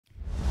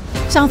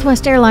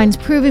Southwest Airlines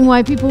proving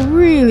why people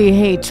really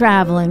hate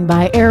traveling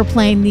by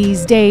airplane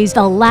these days.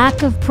 The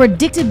lack of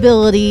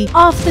predictability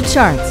off the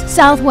charts.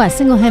 Southwest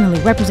single-handedly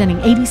representing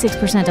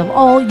 86% of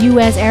all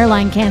U.S.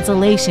 airline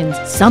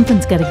cancellations.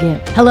 Something's got to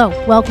give. Hello,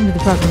 welcome to the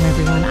program,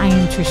 everyone. I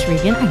am Trish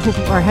Regan. I hope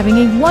you are having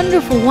a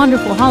wonderful,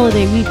 wonderful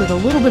holiday week with a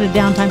little bit of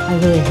downtime. I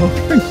really hope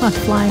you're not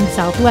flying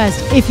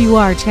Southwest. If you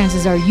are,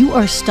 chances are you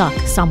are stuck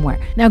somewhere.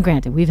 Now,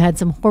 granted, we've had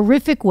some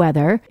horrific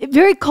weather,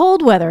 very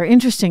cold weather.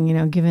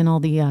 Interesting, given all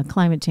the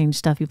climate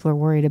change stuff, people are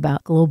worried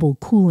about global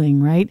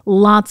cooling, right?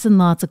 Lots and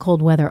lots of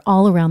cold weather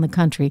all around the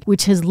country,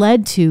 which has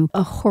led to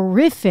a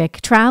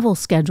horrific travel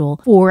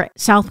schedule for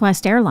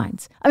Southwest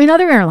Airlines. I mean,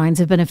 other airlines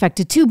have been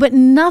affected too, but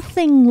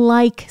nothing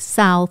like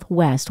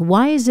Southwest.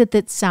 Why is it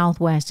that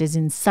Southwest is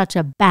in such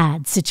a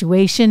bad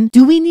situation?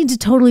 Do we need to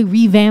totally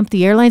revamp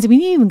the airlines? I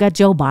mean, you even got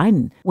Joe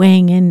Biden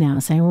weighing in now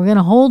saying we're going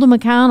to hold them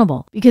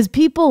accountable because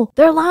people,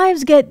 their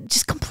lives get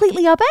just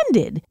completely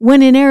upended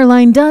when an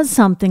airline does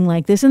something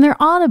like this, and there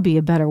ought to be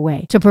a better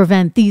way to prevent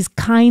these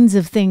kinds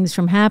of things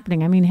from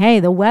happening. I mean, hey,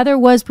 the weather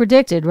was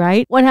predicted,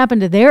 right? What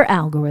happened to their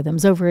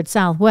algorithms over at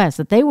Southwest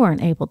that they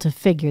weren't able to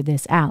figure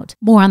this out?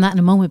 More on that in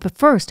a moment, but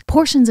first,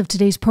 portions of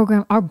today's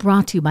program are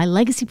brought to you by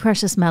Legacy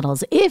Precious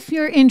Metals. If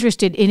you're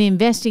interested in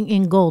investing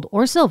in gold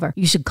or silver,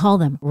 you should call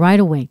them right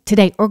away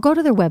today or go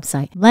to their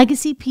website,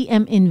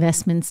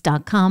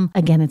 legacypminvestments.com.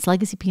 Again, it's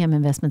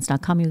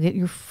legacypminvestments.com. You'll get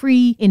your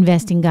free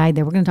investing guide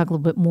there. We're going to talk a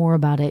little bit more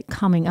about it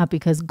coming up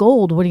because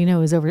gold, what do you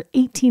know, is over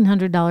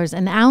 $1,800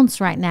 an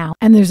ounce right now.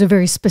 And there's a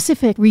very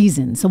specific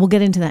reason. So we'll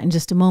get into that in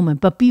just a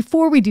moment. But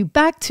before we do,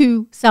 back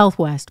to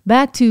Southwest,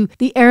 back to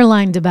the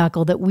airline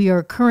debacle that we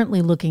are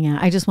currently looking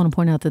at. I just want to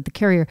point out that the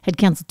carrier had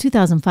canceled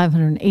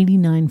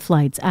 2,589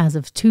 flights as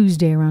of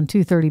Tuesday around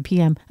 2:30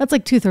 p.m. That's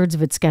like 2/3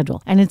 of its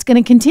schedule. And it's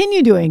going to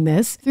continue doing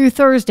this through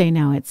Thursday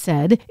now, it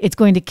said. It's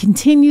going to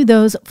continue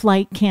those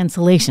flight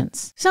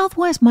cancellations.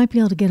 Southwest might be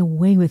able to get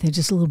away with it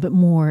just a little bit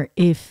more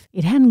if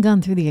it hadn't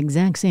gone through the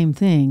exact same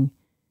thing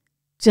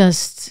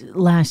just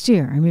last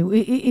year. I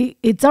mean,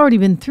 it's already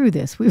been through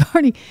this. We've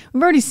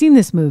already seen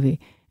this movie.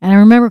 And I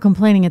remember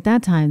complaining at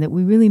that time that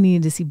we really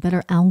needed to see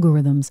better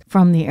algorithms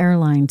from the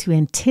airline to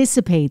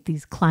anticipate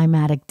these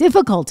climatic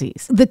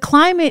difficulties. The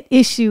climate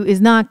issue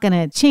is not going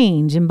to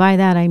change. And by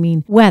that, I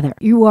mean weather.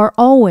 You are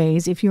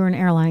always, if you're an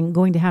airline,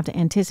 going to have to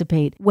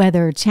anticipate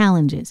weather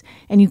challenges.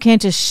 And you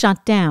can't just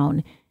shut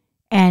down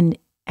and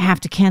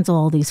have to cancel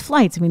all these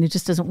flights. I mean, it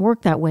just doesn't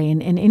work that way.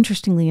 And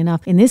interestingly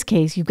enough, in this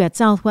case, you've got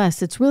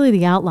Southwest. It's really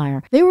the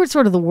outlier. They were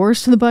sort of the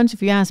worst of the bunch,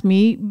 if you ask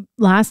me,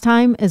 last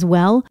time as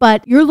well.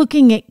 But you're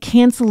looking at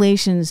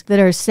cancellations that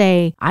are,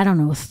 say,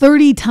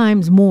 30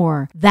 times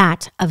more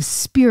that of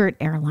Spirit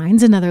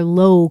Airlines, another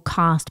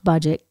low-cost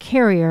budget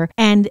carrier.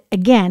 And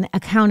again,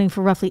 accounting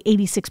for roughly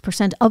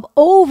 86% of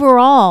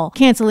overall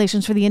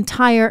cancellations for the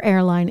entire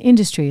airline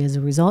industry. As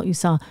a result, you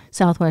saw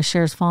Southwest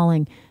shares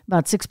falling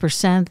about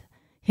 6%.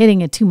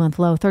 Hitting a 2-month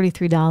low,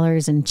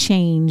 $33 and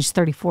change,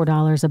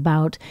 $34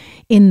 about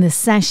in the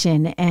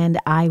session. And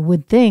I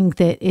would think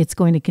that it's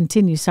going to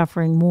continue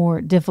suffering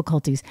more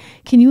difficulties.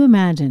 Can you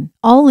imagine?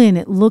 All in,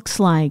 it looks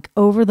like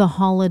over the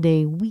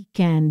holiday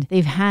weekend,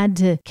 they've had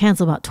to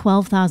cancel about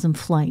 12,000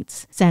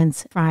 flights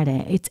since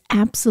Friday. It's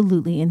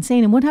absolutely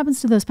insane. And what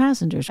happens to those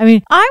passengers? I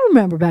mean, I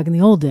remember back in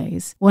the old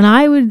days when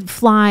I would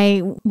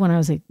fly when I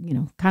was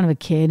kind of a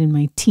kid in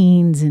my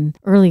teens and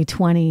early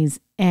 20s.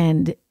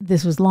 And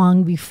this was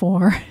long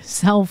before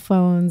cell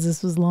phones.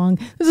 This was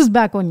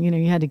back when,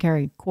 you had to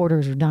carry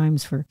quarters or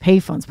dimes for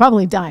payphones,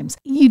 probably dimes.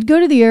 You'd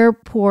go to the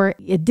airport.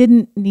 It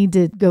didn't need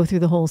to go through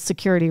the whole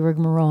security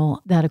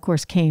rigmarole. That, of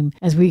course, came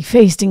as we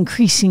faced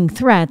increasing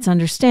threats,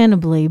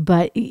 understandably.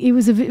 But it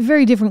was a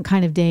very different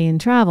kind of day in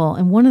travel.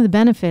 And one of the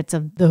benefits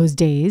of those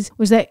days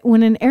was that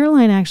when an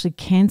airline actually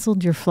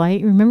canceled your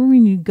flight, remember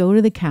when you'd go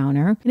to the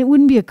counter, and it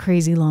wouldn't be a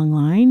crazy long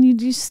line. You'd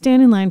just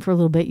stand in line for a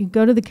little bit. You'd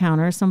go to the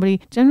counter. Somebody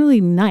generally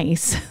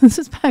nice. This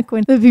is back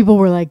when the people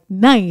were like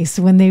nice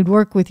when they'd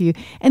work with you,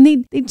 and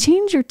they'd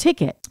change your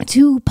ticket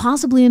to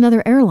possibly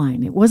another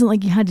airline. It wasn't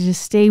like you had to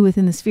just stay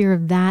within the sphere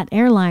of that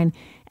airline.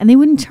 And they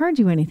wouldn't charge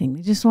you anything.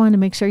 They just wanted to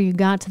make sure you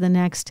got to the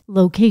next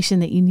location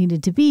that you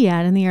needed to be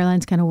at. And the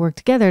airlines kind of worked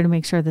together to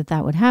make sure that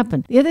that would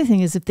happen. The other thing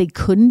is if they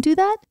couldn't do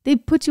that,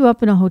 they'd put you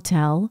up in a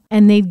hotel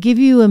and they'd give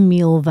you a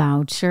meal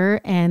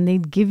voucher and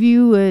they'd give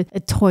you a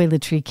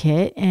toiletry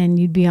kit and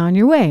you'd be on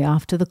your way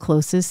off to the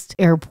closest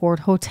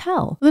airport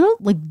hotel. They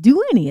don't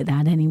do any of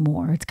that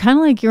anymore. It's kind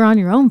of like you're on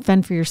your own,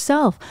 fend for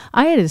yourself.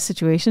 I had a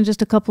situation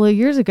just a couple of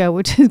years ago,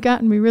 which has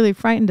gotten me really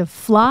frightened to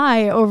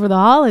fly over the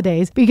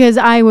holidays because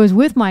I was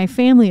with my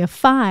family of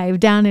 5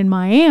 down in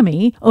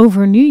Miami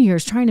over New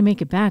Year's trying to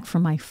make it back for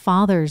my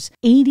father's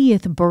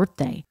 80th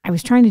birthday. I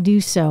was trying to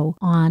do so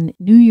on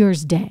New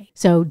Year's Day.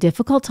 So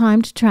difficult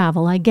time to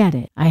travel. I get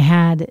it. I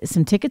had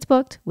some tickets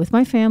booked with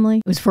my family.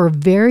 It was for a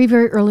very,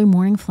 very early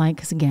morning flight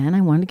because again,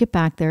 I wanted to get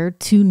back there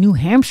to New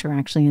Hampshire.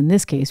 Actually, in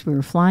this case, we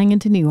were flying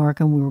into New York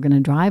and we were going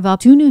to drive up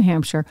to New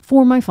Hampshire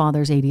for my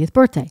father's 80th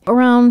birthday.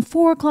 Around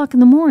 4 o'clock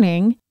in the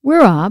morning,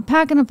 We're up,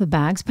 packing up the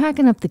bags,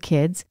 packing up the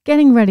kids,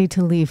 getting ready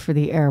to leave for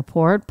the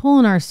airport,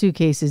 pulling our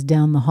suitcases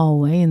down the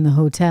hallway in the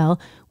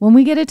hotel when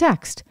we get a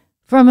text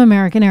from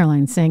American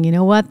Airlines saying, you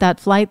know what,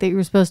 that flight that you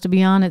were supposed to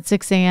be on at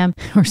 6 a.m.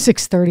 or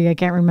 6:30, I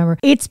can't remember,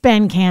 it's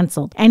been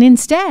canceled. And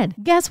instead,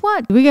 guess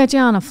what? We got you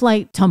on a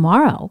flight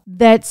tomorrow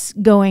that's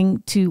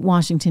going to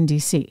Washington,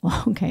 D.C.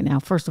 Well, okay, now,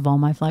 first of all,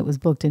 my flight was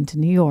booked into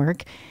New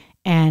York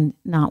and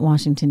not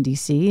Washington,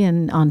 D.C.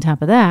 And on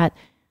top of that,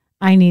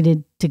 I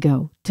needed to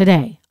go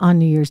today on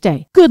New Year's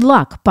Day. Good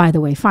luck, by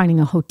the way, finding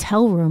a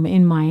hotel room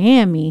in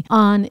Miami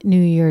on New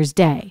Year's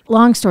Day.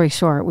 Long story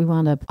short, we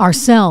wound up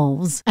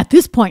ourselves, at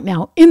this point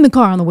now, in the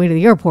car on the way to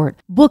the airport,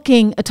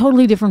 booking a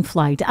totally different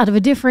flight out of a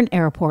different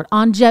airport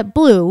on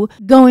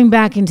JetBlue, going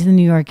back into the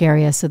New York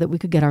area so that we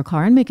could get our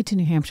car and make it to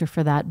New Hampshire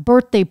for that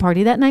birthday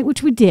party that night,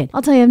 which we did.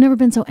 I'll tell you, I've never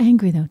been so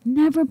angry, though.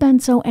 Never been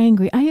so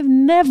angry. I have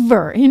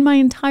never, in my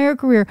entire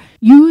career,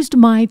 used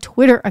my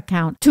Twitter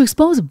account to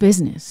expose a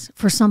business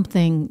for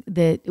something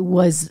that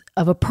was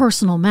of a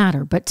personal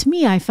matter. But to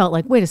me, I felt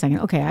like, wait a second,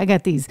 okay, I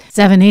got these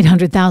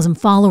 800,000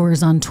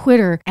 followers on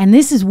Twitter, and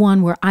this is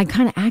one where I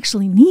kind of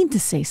actually need to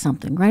say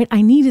something, right?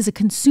 I need as a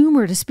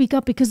consumer to speak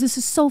up because this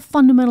is so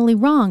fundamentally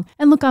wrong.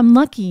 And look, I'm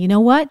lucky. You know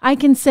what? I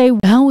can say,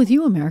 hell with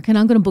you, American.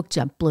 I'm going to book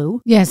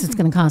JetBlue. Yes, it's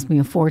going to cost me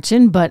a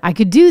fortune, but I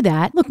could do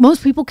that. Look,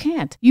 most people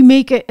can't. You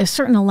make a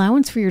certain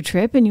allowance for your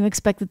trip and you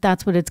expect that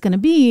that's what it's going to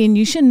be, and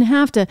you shouldn't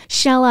have to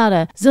shell out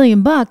a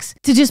zillion bucks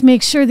to just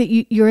make sure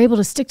that you're able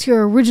to stick to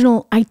your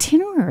original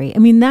itinerary. I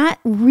mean, that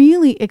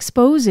really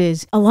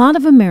exposes a lot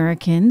of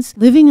Americans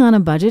living on a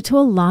budget to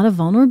a lot of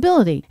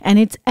vulnerability, and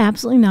it's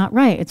absolutely not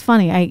right. It's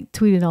funny, I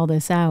tweeted all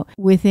this out.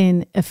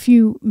 Within a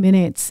few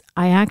minutes,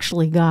 I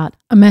actually got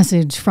a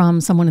message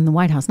from someone in the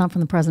White House, not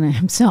from the president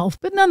himself,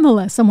 but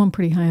nonetheless, someone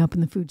pretty high up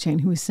in the food chain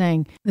who was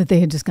saying that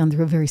they had just gone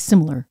through a very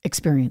similar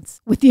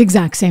experience with the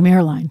exact same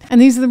airline. And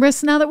these are the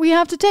risks now that we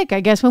have to take,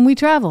 I guess, when we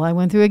travel. I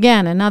went through,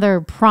 again,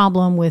 another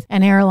problem with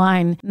an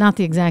airline, not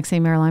the exact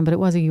same airline, but it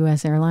was a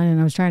U.S. airline, and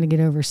I was trying to get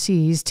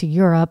overseas to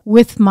Europe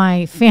with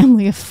my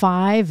family of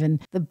 5, and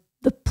the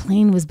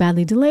plane was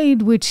badly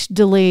delayed, which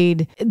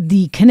delayed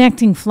the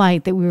connecting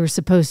flight that we were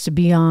supposed to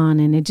be on.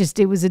 And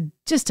it was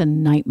just a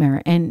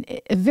nightmare, and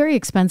a very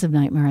expensive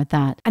nightmare at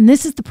that. And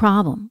this is the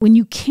problem. When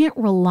you can't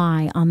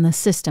rely on the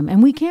system,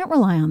 and we can't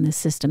rely on this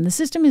system, the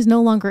system is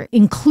no longer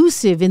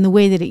inclusive in the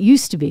way that it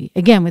used to be.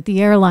 Again, with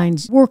the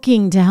airlines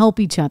working to help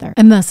each other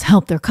and thus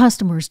help their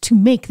customers to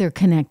make their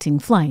connecting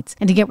flights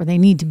and to get where they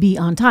need to be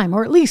on time,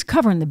 or at least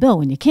covering the bill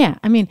when you can't.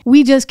 I mean,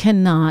 we just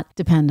cannot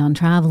depend on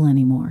travel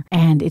anymore.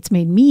 And it's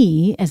made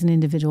me, as an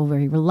individual,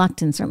 very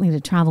reluctant, certainly to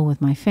travel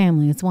with my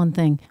family. It's one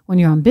thing when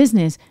you're on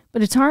business,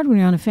 but it's hard when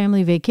you're on a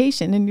family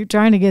vacation and you're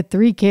trying to get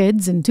 3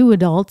 kids and 2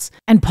 adults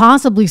and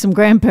possibly some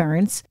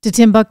grandparents to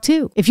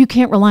Timbuktu. If you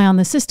can't rely on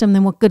the system,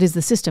 then what good is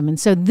the system? And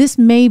so this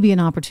may be an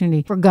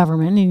opportunity for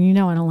government. And you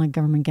know, I don't like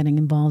government getting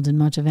involved in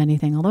much of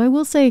anything, although I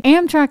will say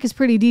Amtrak is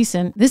pretty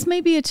decent. This may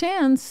be a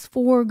chance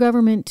for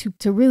government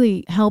to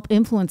really help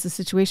influence the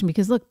situation,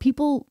 because look,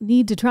 people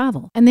need to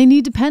travel and they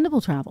need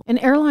dependable travel. And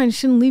airlines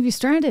shouldn't leave you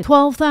stranded.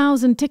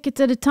 12,000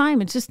 tickets at a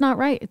time. It's just not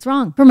right. It's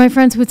wrong. For my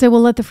friends who would say, well,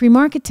 let the free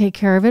market take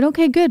care of it.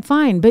 Okay, good.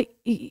 Fine. But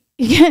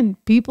again,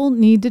 people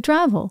need to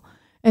travel.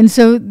 And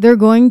so they're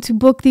going to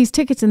book these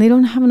tickets, and they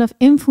don't have enough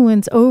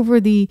influence over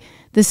the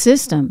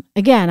system.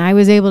 Again, I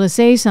was able to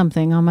say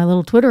something on my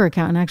little Twitter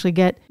account and actually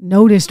get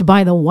noticed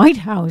by the White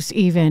House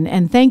even.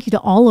 And thank you to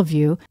all of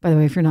you. By the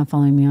way, if you're not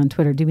following me on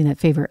Twitter, do me that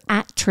favor,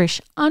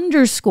 @Trish_.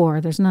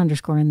 There's an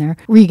underscore in there.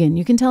 Regan.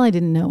 You can tell I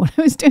didn't know what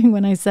I was doing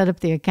when I set up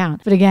the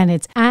account. But again,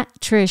 it's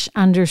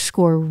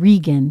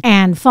 @Trish_Regan.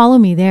 And follow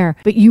me there.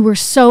 But you were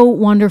so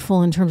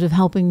wonderful in terms of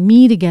helping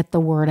me to get the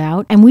word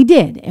out. And we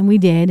did.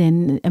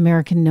 And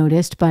American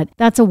noticed. But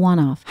that's a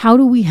one-off. How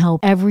do we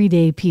help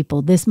everyday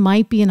people? This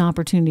might be an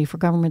opportunity for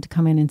government to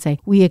come in and say,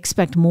 we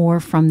expect more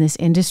from this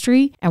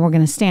industry, and we're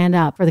going to stand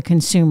up for the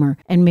consumer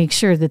and make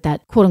sure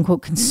that quote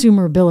unquote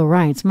consumer bill of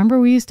rights. Remember,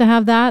 we used to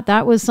have that?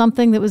 That was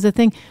something that was a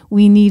thing.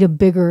 We need a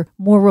bigger,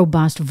 more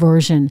robust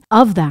version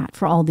of that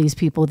for all these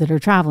people that are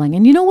traveling.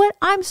 And you know what?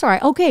 I'm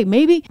sorry. Okay,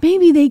 maybe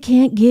they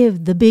can't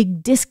give the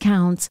big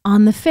discounts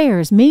on the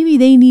fares. Maybe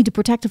they need to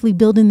protectively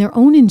build in their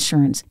own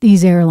insurance,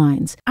 these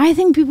airlines. I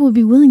think people would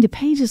be willing to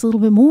pay just a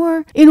little bit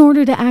more in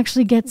order to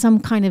actually get some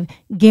kind of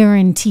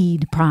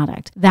guaranteed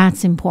product.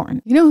 That's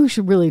important. You know who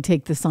should really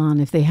take this on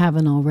if they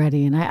haven't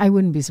already? And I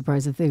wouldn't be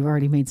surprised if they've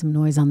already made some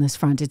noise on this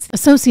front. It's the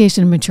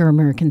Association of Mature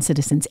American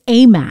Citizens,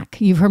 AMAC.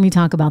 You've heard me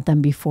talk about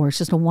them before. It's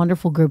just a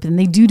wonderful group, and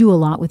they do a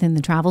lot within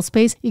the travel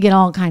space. You get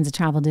all kinds of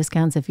travel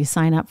discounts if you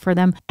sign up for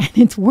them, and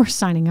it's worth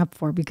signing up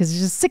for because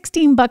it's just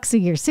 $16 a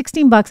year,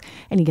 $16,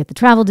 and you get the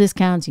travel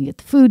discounts, you get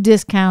the food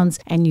discounts,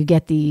 and you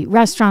get the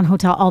restaurant,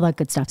 hotel, all that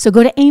good stuff. So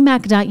go to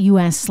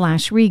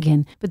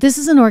amac.us/Regan. But this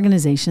is an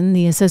organization,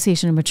 the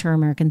Association of Mature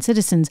American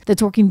Citizens,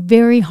 that's working working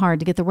very hard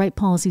to get the right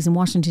policies in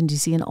Washington,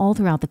 D.C. and all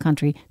throughout the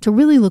country to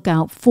really look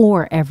out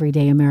for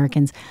everyday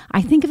Americans.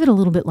 I think of it a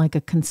little bit like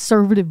a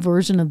conservative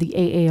version of the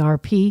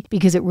AARP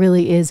because it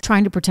really is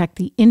trying to protect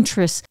the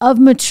interests of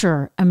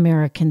mature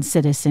American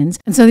citizens.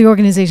 And so the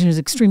organization is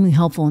extremely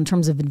helpful in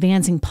terms of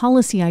advancing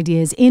policy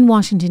ideas in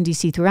Washington,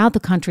 D.C. throughout the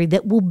country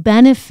that will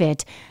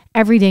benefit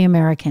everyday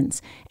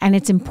Americans. And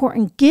it's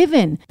important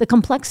given the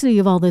complexity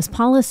of all this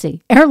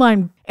policy,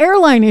 airline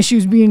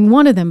issues being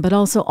one of them, but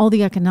also all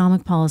the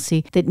economic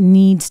policy that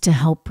needs to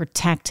help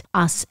protect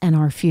us and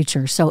our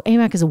future. So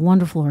AMAC is a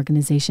wonderful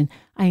organization.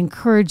 I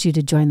encourage you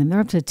to join them.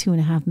 They're up to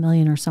 2.5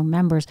 million or so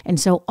members. And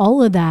so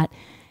all of that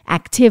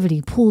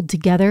activity pulled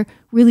together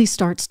really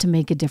starts to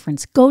make a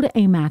difference. Go to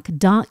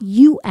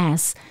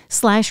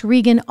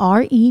amac.us/Regan,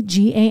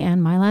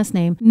 Regan, my last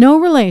name. No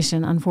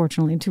relation,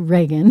 unfortunately, to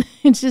Reagan.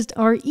 It's just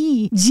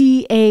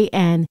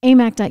Regan,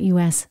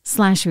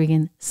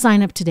 amac.us/Regan.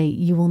 Sign up today.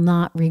 You will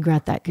not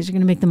regret that because you're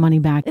going to make the money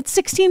back. It's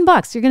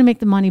 $16. You're going to make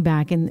the money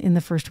back in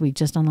the first week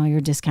just on all your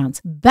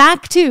discounts.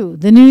 Back to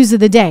the news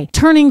of the day.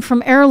 Turning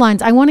from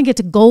airlines, I want to get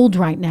to gold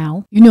right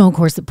now. You know, of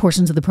course, that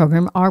portions of the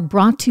program are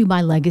brought to you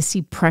by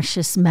Legacy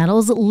Precious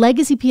Metals.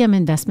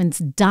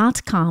 LegacyPMInvestments.com.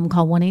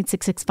 Call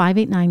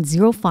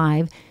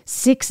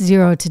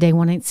 1-866-589-0560 today,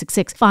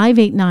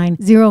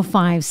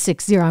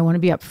 1-866-589-0560. I want to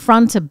be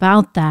upfront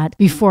about that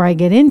before I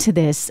get into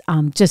this,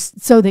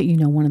 just so that you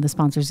know one of the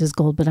sponsors is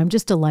gold, but I'm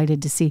just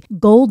delighted to see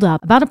gold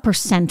up about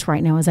 1%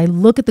 right now. As I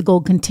look at the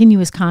gold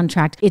continuous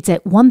contract, it's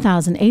at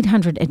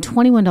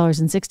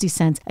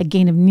 $1,821.60, a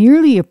gain of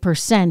nearly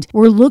 1%.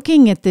 We're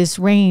looking at this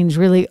range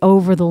really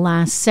over the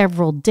last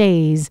several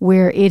days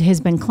where it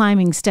has been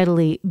climbing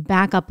steadily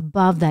back up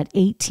above that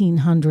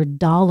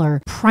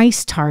 $1,800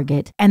 price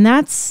target. And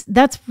that's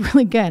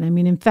really good. I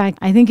mean, in fact,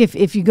 I think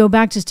if you go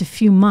back just a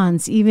few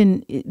months,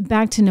 even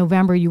back to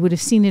November, you would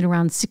have seen it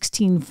around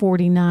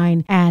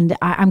 $1,649. And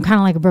I'm kind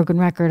of like a broken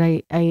record.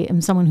 I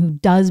am someone who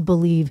does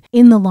believe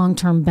in the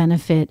long-term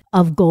benefit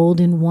of gold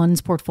in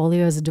one's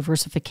portfolio as a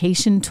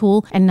diversification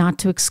tool and not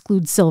to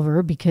exclude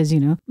silver because, you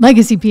know,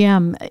 Legacy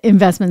PM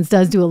Investments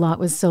does do a lot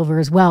with silver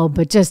as well.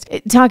 But just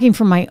talking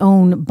from my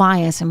own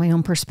bias and my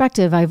own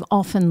perspective, I've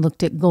often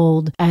looked at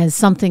gold as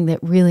something that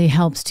really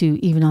helps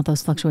to even out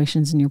those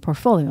fluctuations in your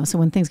portfolio. So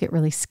when things get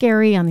really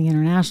scary on the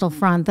international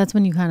front, that's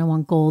when you kind of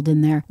want gold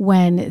in there.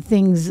 When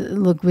things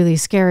look really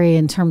scary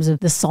in terms of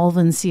the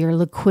solvency or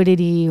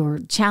liquidity or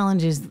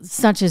challenges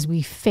such as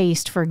we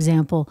faced, for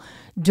example,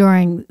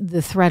 during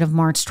the threat of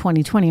March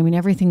 2020. I mean,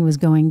 everything was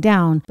going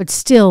down, but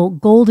still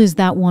gold is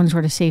that one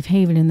sort of safe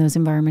haven in those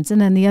environments. And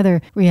then the other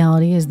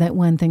reality is that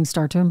when things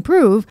start to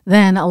improve,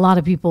 then a lot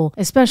of people,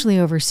 especially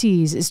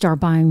overseas, start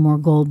buying more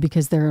gold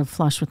because they're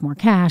flush with more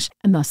cash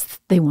and thus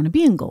they want to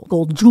be in gold.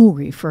 Gold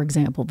jewelry, for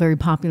example, very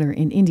popular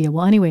in India.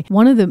 Well, anyway,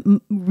 one of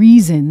the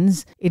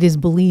reasons it is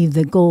believed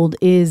that gold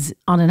is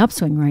on an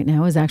upswing right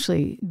now is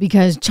actually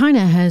because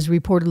China has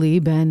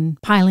reportedly been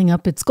piling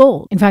up its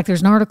gold. In fact,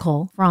 there's an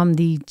article from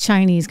the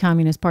Chinese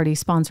Communist Party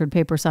sponsored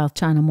paper South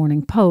China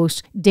Morning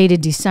Post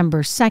dated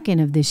December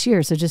 2nd of this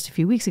year, so just a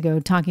few weeks ago,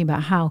 talking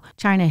about how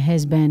China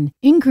has been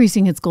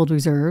increasing its gold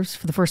reserves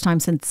for the first time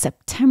since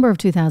September of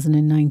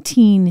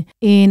 2019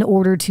 in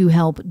order to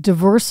help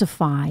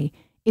diversify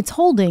its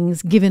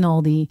holdings, given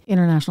all the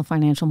international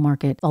financial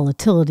market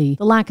volatility,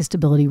 the lack of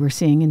stability we're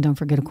seeing, and don't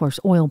forget, of course,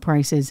 oil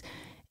prices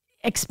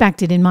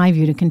expected, in my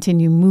view, to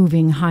continue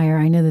moving higher.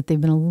 I know that they've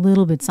been a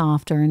little bit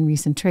softer in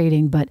recent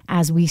trading, but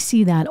as we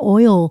see that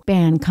oil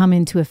ban come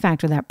into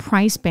effect, or that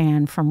price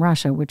ban from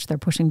Russia, which they're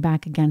pushing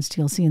back against,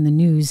 you'll see in the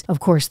news, of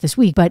course, this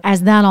week. But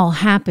as that all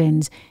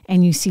happens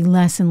and you see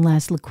less and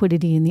less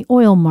liquidity in the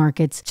oil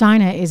markets,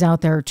 China is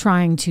out there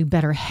trying to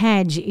better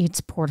hedge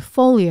its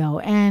portfolio,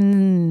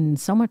 and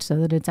so much so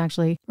that it's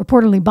actually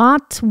reportedly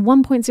bought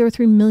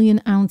 1.03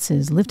 million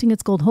ounces, lifting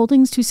its gold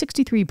holdings to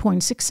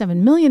 63.67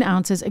 million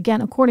ounces,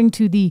 again, according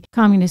to the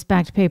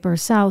communist-backed paper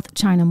South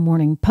China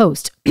Morning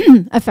Post,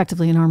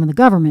 effectively an arm of the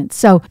government.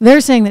 So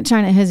they're saying that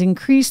China has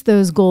increased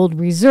those gold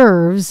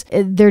reserves.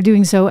 They're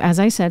doing so, as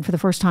I said, for the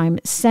first time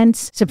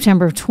since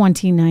September of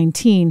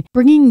 2019,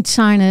 bringing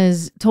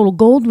China's total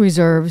gold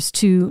reserves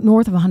to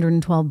north of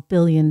 $112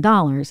 billion.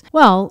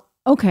 Well,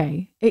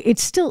 okay,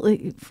 it's still,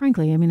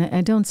 frankly, I mean,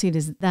 I don't see it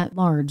as that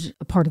large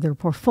a part of their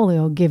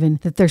portfolio, given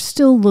that they're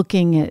still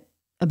looking at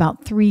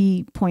about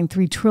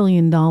 $3.3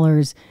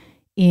 trillion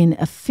in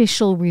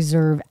official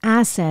reserve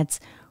assets,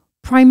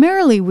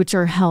 primarily which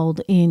are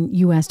held in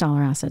U.S.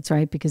 dollar assets,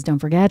 right? Because don't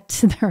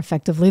forget, they're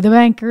effectively the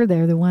banker.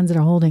 They're the ones that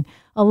are holding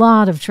a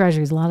lot of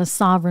treasuries, a lot of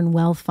sovereign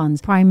wealth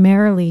funds,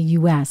 primarily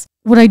U.S.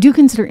 What I do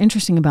consider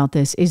interesting about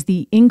this is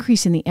the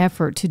increase in the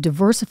effort to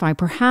diversify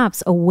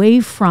perhaps away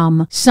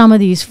from some of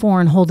these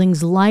foreign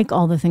holdings, like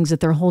all the things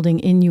that they're holding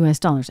in U.S.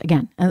 dollars.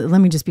 Again, let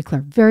me just be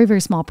clear, very,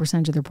 very small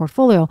percentage of their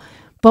portfolio.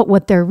 But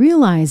what they're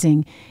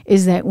realizing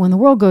is that when the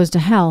world goes to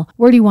hell,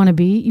 where do you want to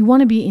be? You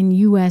want to be in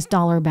U.S.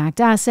 dollar-backed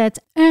assets.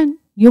 And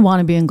you want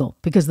to be in gold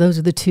because those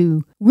are the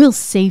two real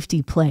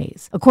safety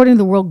plays. According to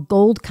the World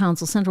Gold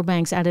Council, central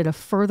banks added a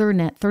further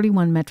net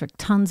 31 metric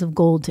tons of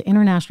gold to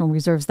international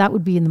reserves. That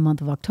would be in the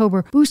month of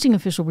October, boosting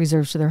official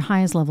reserves to their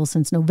highest level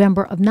since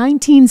November of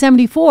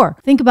 1974.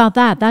 Think about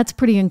that. That's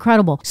pretty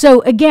incredible.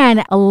 So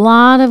again, a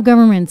lot of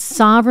governments,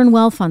 sovereign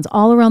wealth funds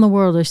all around the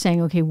world are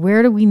saying, okay,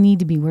 where do we need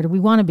to be? Where do we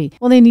want to be?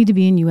 Well, they need to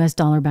be in US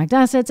dollar-backed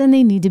assets, and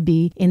they need to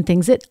be in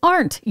things that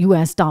aren't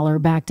US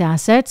dollar-backed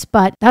assets.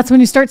 But that's when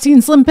you start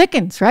seeing slim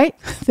pickings, right?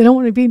 They don't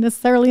want to be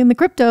necessarily in the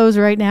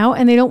cryptos right now,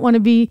 and they don't want to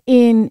be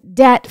in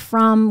debt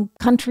from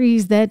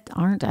countries that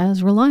aren't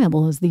as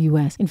reliable as the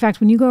US. In fact,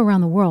 when you go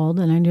around the world,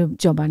 and I know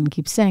Joe Biden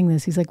keeps saying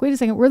this, he's like, wait a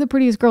second, we're the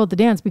prettiest girl at the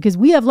dance because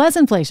we have less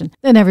inflation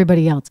than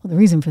everybody else. Well, the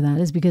reason for that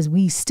is because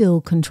we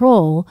still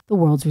control the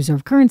world's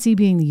reserve currency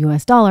being the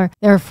US dollar.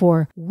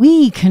 Therefore,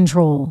 we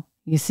control,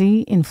 you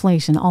see,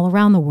 inflation all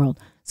around the world.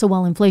 So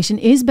while inflation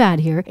is bad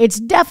here, it's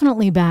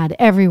definitely bad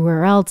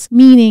everywhere else,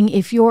 meaning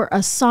if you're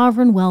a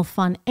sovereign wealth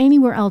fund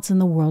anywhere else in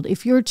the world,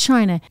 if you're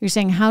China, you're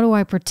saying, how do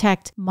I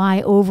protect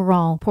my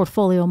overall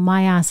portfolio,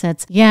 my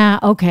assets? Yeah,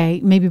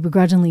 okay, maybe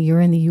begrudgingly you're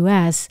in the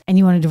US and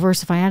you want to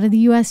diversify out of the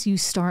US, you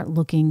start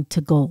looking to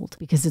gold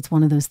because it's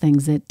one of those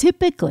things that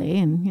typically,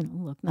 and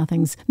look,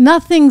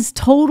 nothing's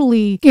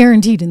totally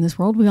guaranteed in this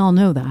world. We all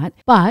know that.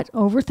 But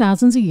over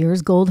thousands of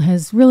years, gold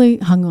has really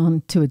hung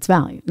on to its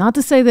value. Not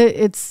to say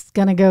that it's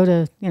going to go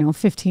to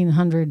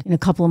 1,500 in a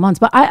couple of months.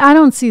 But I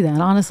don't see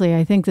that. Honestly,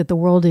 I think that the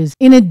world is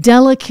in a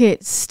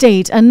delicate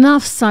state,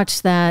 enough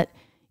such that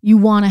you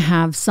want to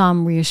have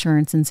some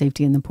reassurance and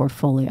safety in the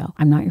portfolio.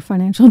 I'm not your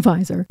financial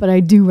advisor, but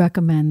I do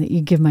recommend that you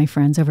give my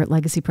friends over at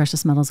Legacy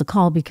Precious Metals a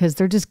call because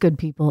they're just good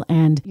people,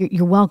 and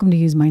you're welcome to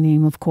use my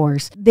name, of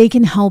course. They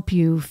can help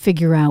you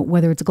figure out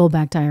whether it's a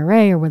gold-backed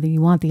IRA or whether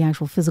you want the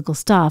actual physical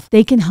stuff.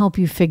 They can help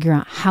you figure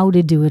out how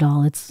to do it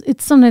all. It's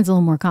sometimes a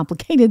little more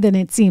complicated than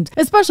it seems,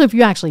 especially if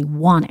you actually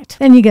want it.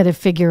 Then you got to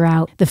figure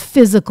out the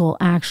physical,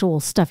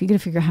 actual stuff. You got to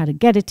figure out how to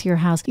get it to your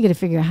house. You got to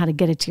figure out how to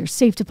get it to your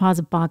safe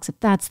deposit box if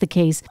that's the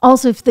case.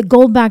 Also, if the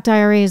gold-backed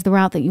IRA is the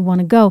route that you want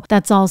to go,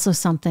 that's also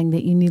something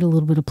that you need a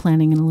little bit of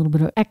planning and a little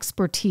bit of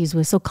expertise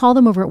with. So call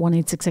them over at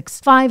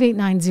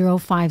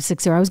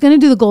 1-866-589-0560. I was going to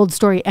do the gold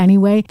story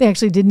anyway. They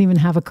actually didn't even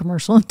have a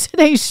commercial in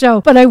today's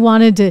show, but I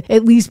wanted to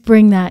at least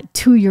bring that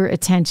to your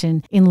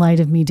attention in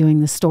light of me doing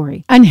the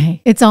story. And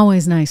hey, it's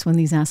always nice when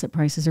these asset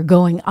prices are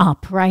going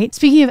up, right?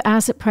 Speaking of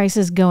asset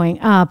prices going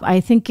up,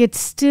 I think it's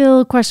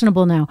still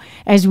questionable now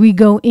as we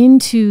go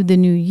into the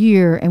new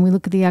year and we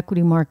look at the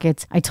equity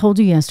markets. I told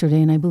you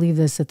yesterday, and I believe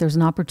this, that there's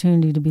an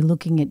opportunity to be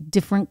looking at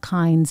different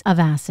kinds of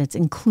assets,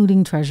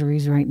 including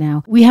treasuries right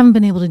now. We haven't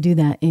been able to do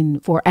that in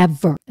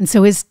forever. And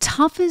so as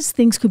tough as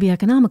things could be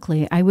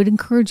economically, I would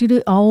encourage you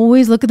to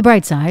always look at the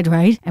bright side,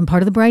 right? And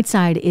part of the bright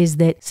side is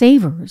that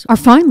savers are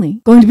finally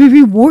going to be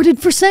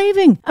rewarded for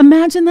saving.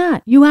 Imagine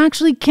that. You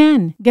actually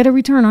can get a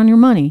return on your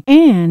money.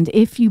 And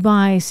if you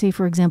buy, say,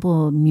 for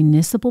example, a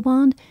municipal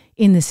bond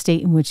in the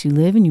state in which you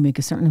live and you make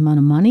a certain amount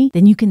of money,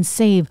 then you can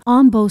save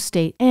on both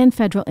state and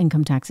federal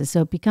income taxes.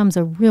 So it becomes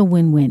a real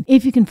win-win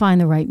if you can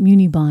find the right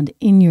muni bond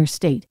in your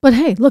state. But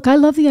hey, look, I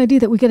love the idea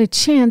that we get a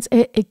chance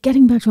at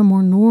getting back to a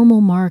more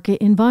normal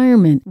market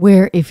environment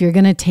where if you're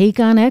going to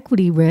take on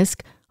equity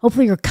risk,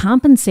 hopefully you're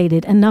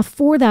compensated enough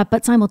for that.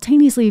 But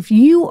simultaneously, if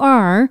you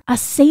are a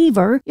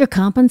saver, you're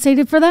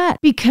compensated for that.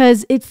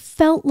 Because it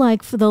felt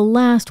like for the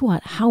last,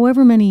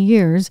 however many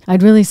years,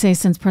 I'd really say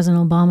since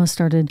President Obama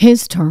started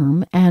his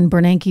term, and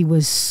Bernanke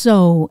was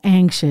so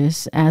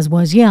anxious, as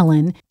was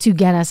Yellen, to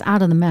get us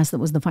out of the mess that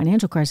was the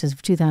financial crisis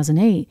of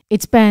 2008,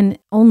 it's been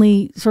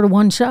only sort of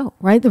one show,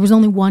 right? There was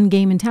only one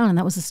game in town, and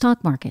that was the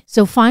stock market.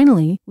 So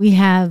finally, we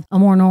have a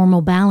more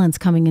normal balance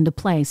coming into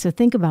play. So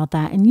think about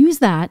that and use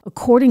that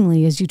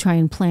accordingly as you try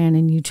and plan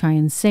and you try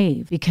and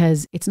save,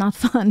 because it's not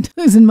fun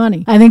losing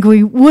money. I think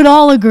we would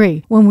all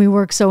agree when we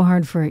work so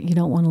hard for it, you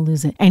don't want to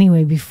lose it.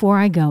 Anyway, before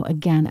I go,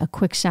 again, a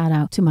quick shout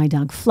out to my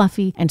dog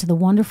Fluffy and to the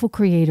wonderful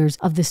creators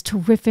of this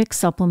terrific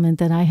supplement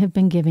that I have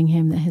been giving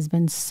him that has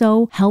been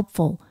so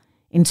helpful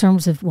in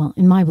terms of,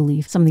 in my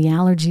belief, some of the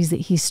allergies that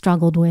he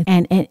struggled with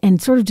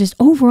and sort of just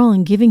overall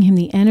in giving him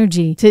the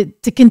energy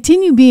to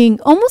continue being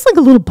almost like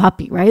a little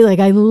puppy, right? Like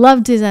I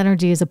loved his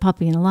energy as a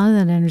puppy, and a lot of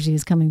that energy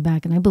is coming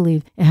back, and I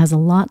believe it has a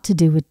lot to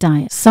do with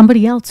diet.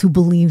 Somebody else who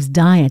believes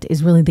diet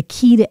is really the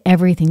key to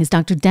everything is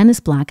Dr.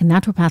 Dennis Black, a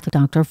naturopathic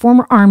doctor, a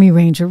former Army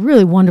Ranger,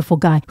 really wonderful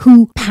guy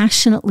who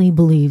passionately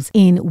believes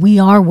in we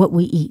are what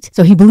we eat.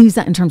 So he believes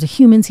that in terms of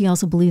humans. He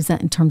also believes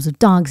that in terms of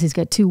dogs. He's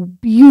got two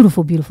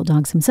beautiful, beautiful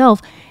dogs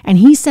himself,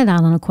 and he set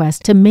out on a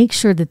quest to make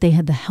sure that they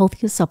had the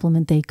healthiest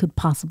supplement they could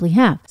possibly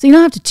have. So you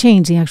don't have to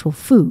change the actual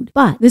food,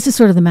 but this is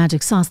sort of the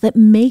magic sauce that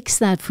makes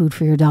that food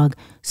for your dog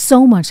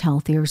so much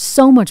healthier,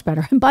 so much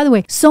better, and by the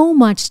way, so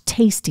much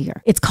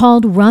tastier. It's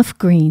called Rough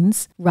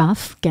Greens.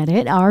 Rough, get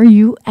it?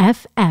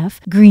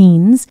 R-U-F-F,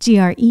 Greens,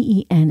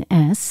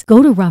 G-R-E-E-N-S.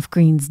 Go to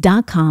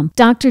roughgreens.com.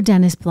 Dr.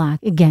 Dennis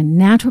Black, again,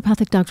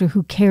 naturopathic doctor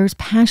who cares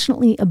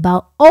passionately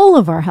about all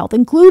of our health,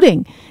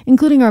 including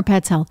our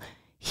pets' health.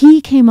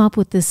 He came up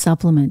with this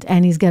supplement,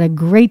 and he's got a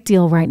great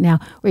deal right now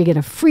where you get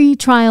a free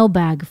trial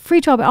bag.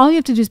 All you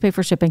have to do is pay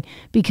for shipping,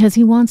 because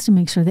he wants to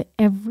make sure that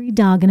every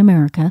dog in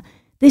America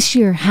this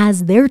year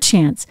has their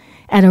chance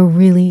at a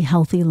really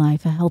healthy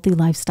life, a healthy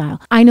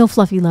lifestyle. I know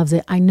Fluffy loves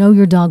it. I know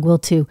your dog will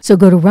too. So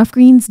go to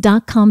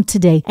roughgreens.com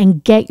today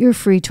and get your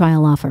free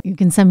trial offer. You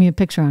can send me a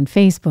picture on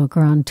Facebook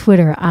or on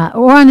Twitter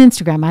or on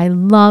Instagram. I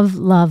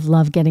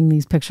love getting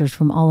these pictures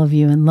from all of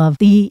you and love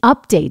the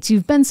updates.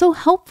 You've been so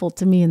helpful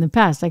to me in the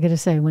past. I got to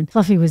say, when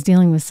Fluffy was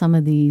dealing with some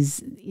of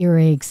these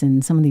earaches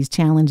and some of these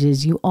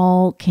challenges, you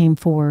all came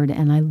forward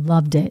and I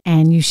loved it.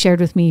 And you shared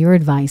with me your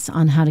advice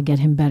on how to get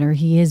him better.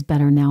 He is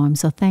better now. I'm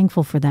so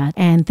thankful for that,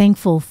 and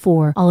thankful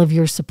for all of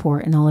your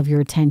support and all of your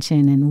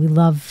attention. And we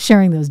love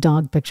sharing those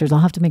dog pictures. I'll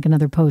have to make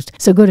another post,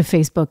 so go to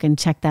Facebook and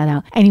check that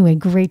out. Anyway,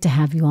 great to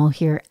have you all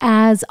here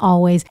as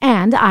always.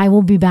 And I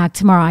will be back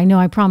tomorrow. I know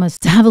I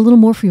promised to have a little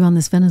more for you on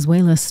this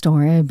Venezuela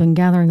story. I've been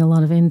gathering a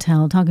lot of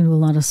intel, talking to a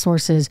lot of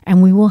sources,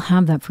 and we will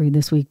have that for you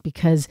this week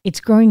because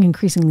it's growing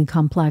increasingly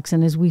complex.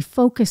 And as we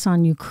focus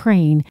on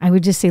Ukraine, I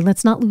would just say,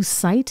 let's not lose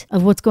sight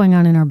of what's going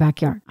on in our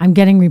backyard. I'm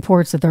getting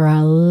reports that there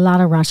are a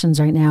lot of Russians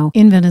right now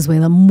in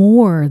Venezuela,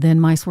 more than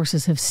my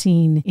sources have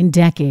seen in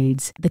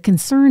decades. The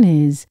concern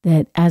is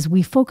that as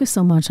we focus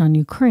so much on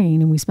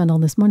Ukraine and we spend all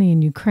this money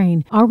in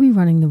Ukraine, are we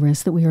running the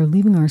risk that we are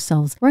leaving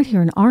ourselves right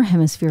here in our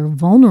hemisphere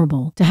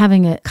vulnerable to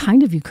having a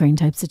kind of Ukraine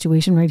type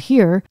situation right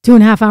here,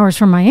 2.5 hours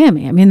from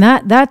Miami? I mean,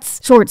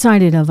 that's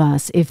short-sighted of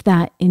us if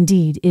that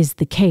indeed is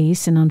the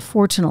case. And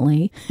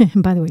unfortunately,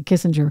 by the way,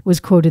 Kissinger was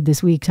quoted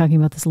this week talking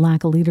about this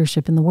lack of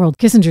leadership in the world.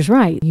 Kissinger's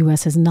right. The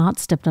U.S. has not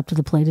stepped up to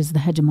the plate as the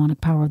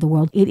hegemonic power of the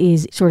world. It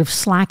is sort of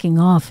slacking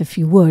off, if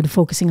you would,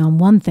 focusing on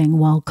one thing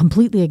while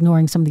completely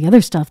ignoring some of the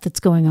other stuff that's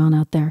going on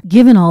out there.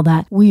 Given all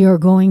that, we are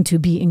going to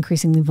be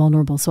increasingly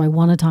vulnerable. So I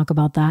want to talk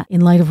about that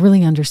in light of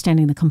really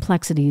understanding the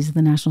complexities of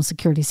the national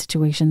security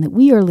situation that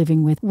we are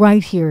living with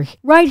right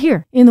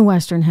here in the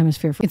Western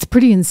Hemisphere. It's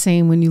pretty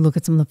insane when you look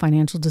at some of the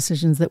financial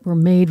decisions that were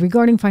made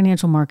regarding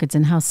financial markets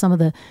and how some of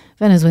the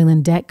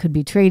Venezuelan debt could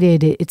be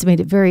traded. It's made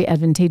it very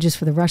advantageous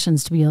for the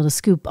Russians to be able to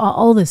scoop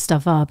all this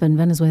stuff up. And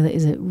Venezuela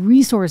is a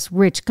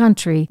resource-rich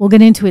country. We'll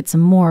get into it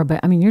some more, but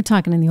I mean, you're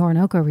talking in the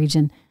Orinoco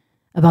region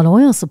about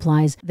oil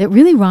supplies that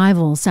really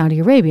rival Saudi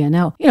Arabia.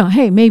 Now,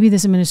 hey, maybe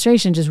this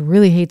administration just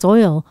really hates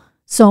oil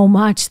so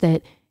much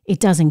that it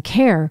doesn't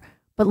care.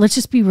 But let's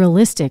just be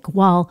realistic.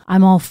 While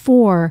I'm all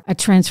for a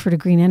transfer to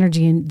green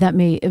energy, and that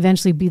may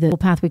eventually be the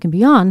path we can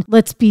be on,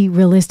 let's be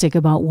realistic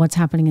about what's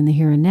happening in the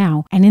here and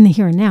now. And in the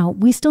here and now,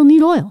 we still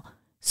need oil.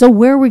 So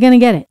where are we going to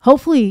get it?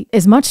 Hopefully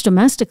as much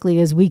domestically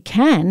as we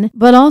can,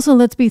 but also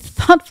let's be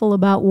thoughtful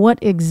about what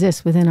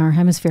exists within our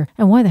hemisphere.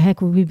 And why the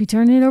heck would we be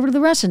turning it over to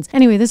the Russians?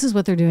 Anyway, this is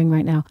what they're doing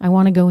right now. I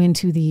want to go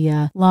into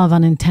the law of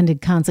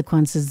unintended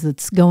consequences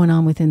that's going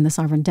on within the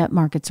sovereign debt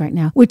markets right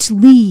now, which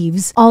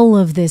leaves all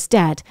of this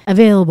debt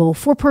available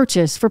for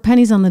purchase for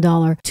pennies on the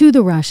dollar to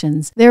the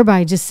Russians,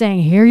 thereby just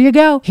saying, here you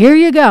go, here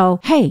you go.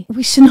 Hey,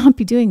 we should not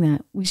be doing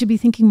that. We should be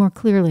thinking more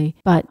clearly.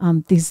 But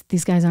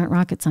these guys aren't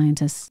rocket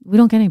scientists. We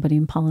don't get anybody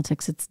in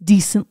politics it's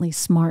decently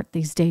smart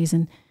these days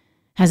and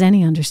has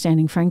any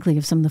understanding, frankly,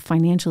 of some of the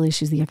financial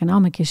issues, the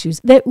economic issues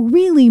that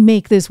really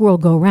make this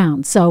world go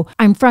round. So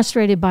I'm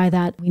frustrated by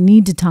that. We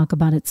need to talk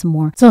about it some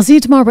more. So I'll see you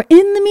tomorrow. But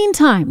in the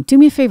meantime, do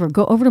me a favor,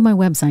 go over to my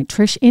website,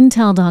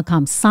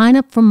 trishintel.com, sign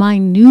up for my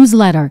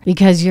newsletter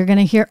because you're going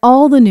to hear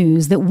all the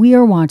news that we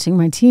are watching,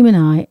 my team and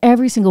I,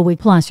 every single week.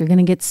 Plus, you're going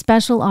to get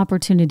special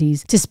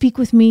opportunities to speak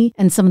with me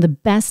and some of the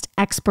best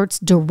experts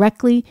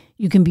directly.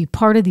 You can be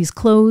part of these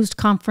closed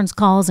conference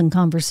calls and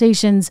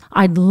conversations.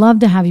 I'd love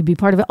to have you be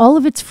part of it. All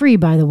of it's free,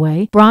 by the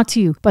way, brought to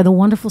you by the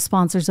wonderful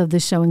sponsors of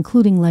this show,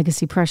 including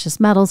Legacy Precious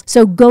Metals.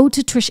 So go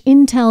to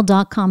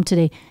trishintel.com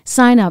today,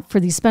 sign up for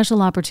these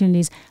special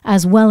opportunities,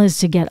 as well as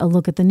to get a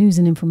look at the news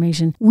and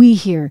information we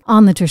here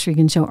on The Trish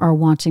Regan Show are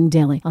watching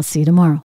daily. I'll see you tomorrow.